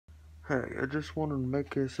Hey, I just wanted to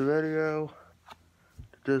make this video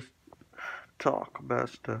to just talk about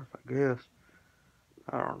stuff, I guess.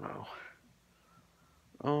 I don't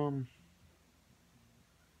know.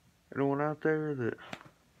 Anyone out there that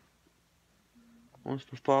wants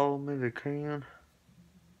to follow me, they can,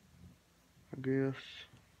 I guess.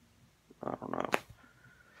 I don't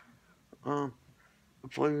know. I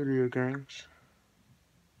play video games.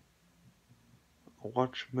 I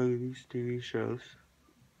watch movies, TV shows.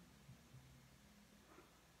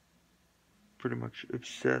 Pretty much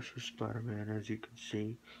obsessed with Spider-Man, as you can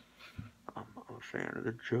see. I'm a fan of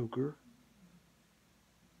the Joker.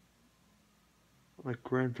 I like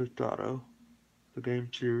Grand Theft Auto, the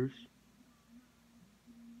game series.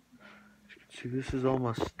 As you can see, this is all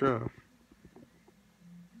my stuff.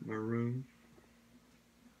 My room.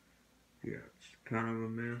 Yeah, it's kind of a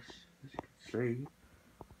mess, as you can see.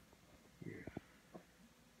 Yeah,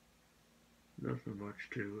 nothing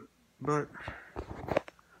much to it. But,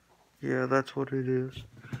 yeah, that's what it is.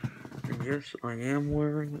 And yes, I am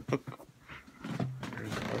wearing a costume,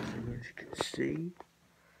 as you can see.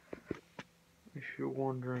 If you're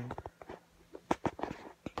wondering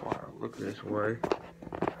why I look this way.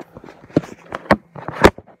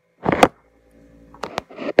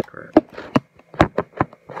 Crap.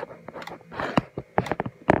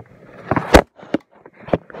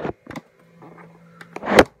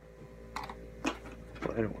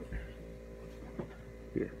 But anyway.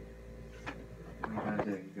 Yeah.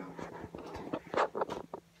 There you go.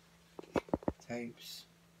 Tapes.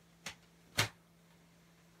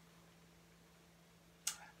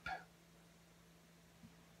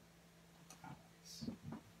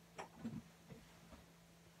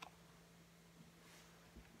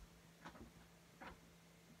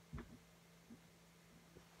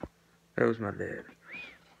 That was my dad.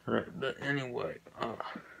 Right, but anyway,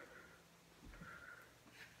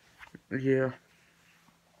 yeah.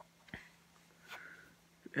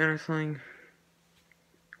 Anything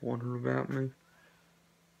wondering about me,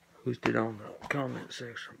 post it on the comment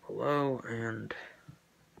section below, and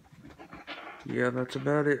yeah, that's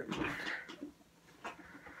about it.